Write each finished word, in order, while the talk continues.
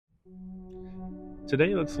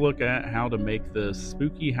Today, let's look at how to make this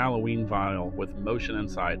spooky Halloween vial with motion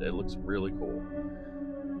inside. It looks really cool.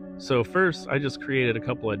 So first, I just created a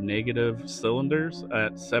couple of negative cylinders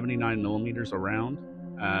at 79 millimeters around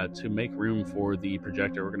to make room for the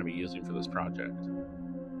projector we're going to be using for this project.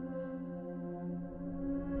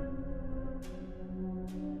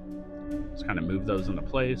 Just kind of move those into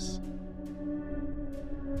place.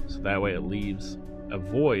 So that way it leaves a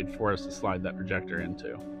void for us to slide that projector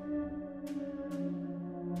into.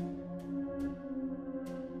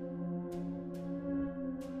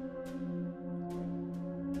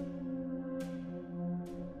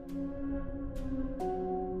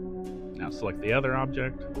 Now select the other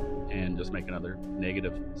object and just make another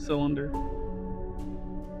negative cylinder.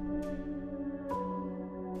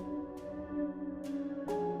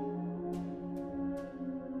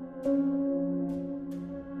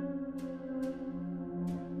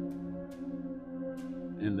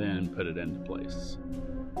 And then put it into place.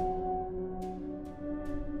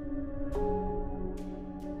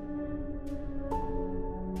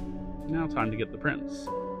 Now time to get the prints.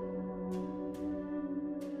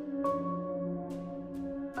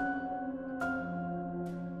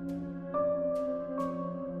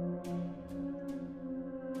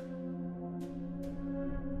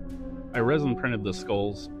 I resin printed the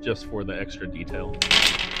skulls just for the extra detail.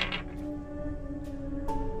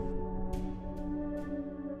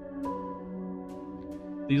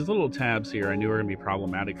 These little tabs here I knew were going to be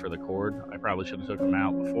problematic for the cord. I probably should have took them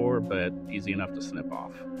out before, but easy enough to snip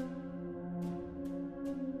off.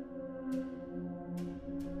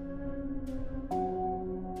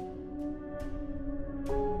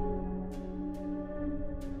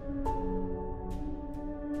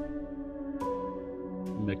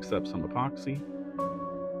 Mix up some epoxy.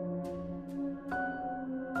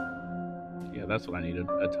 Yeah, that's what I needed,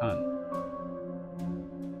 a ton.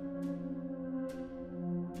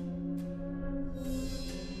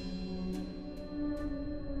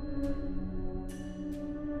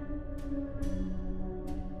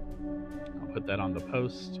 I'll put that on the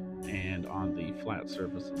post and on the flat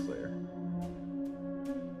surfaces there.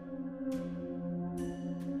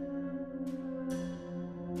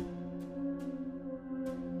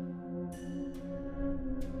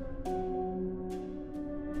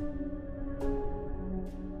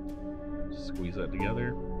 Squeeze that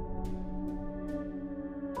together.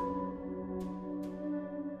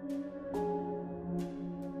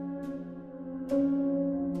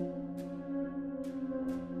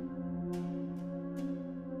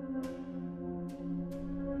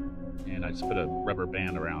 And I just put a rubber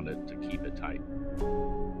band around it to keep it tight.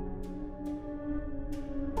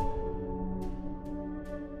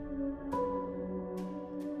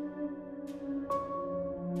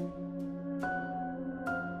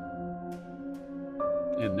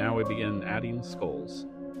 And now we begin adding skulls.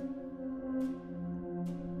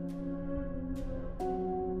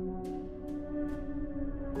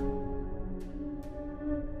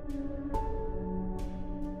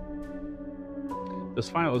 This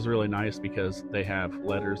file is really nice because they have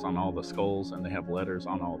letters on all the skulls and they have letters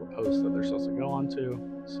on all the posts that they're supposed to go onto.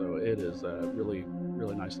 So it is really,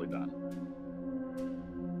 really nicely done.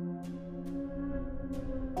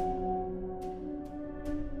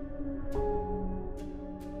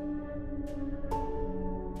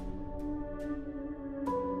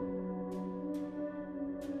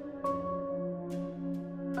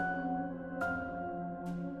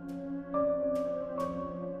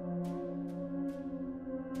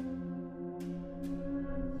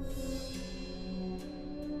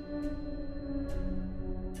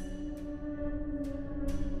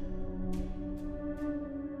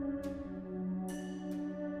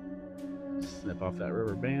 Snip off that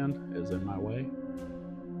rubber band, is in my way.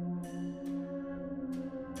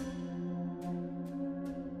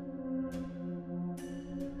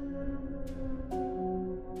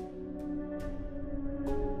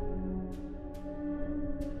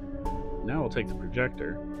 Now we'll take the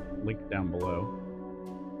projector, link down below.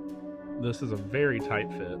 This is a very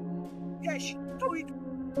tight fit. Yes, do it.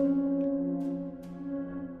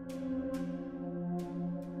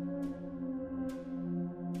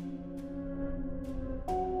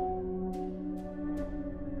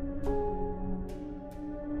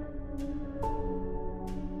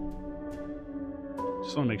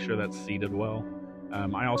 Just want to make sure that's seated well.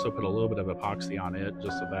 I also put a little bit of epoxy on it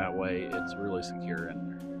just so that way it's really secure in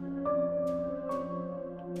there.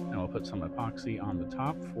 Now I'll put some epoxy on the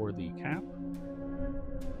top for the cap.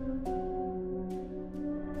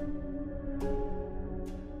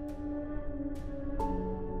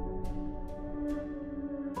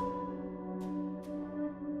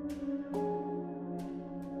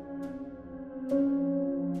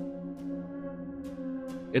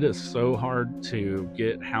 It is so hard to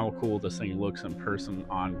get how cool this thing looks in person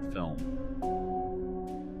on film.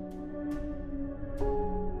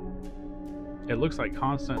 It looks like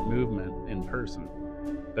constant movement in person,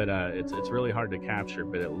 but it's really hard to capture,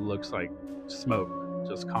 but it looks like smoke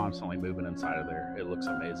just constantly moving inside of there. It looks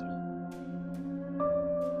amazing.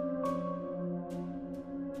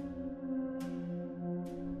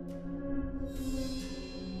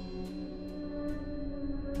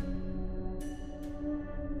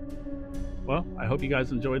 Well, I hope you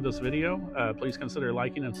guys enjoyed this video. Please consider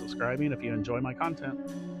liking and subscribing if you enjoy my content.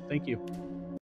 Thank you.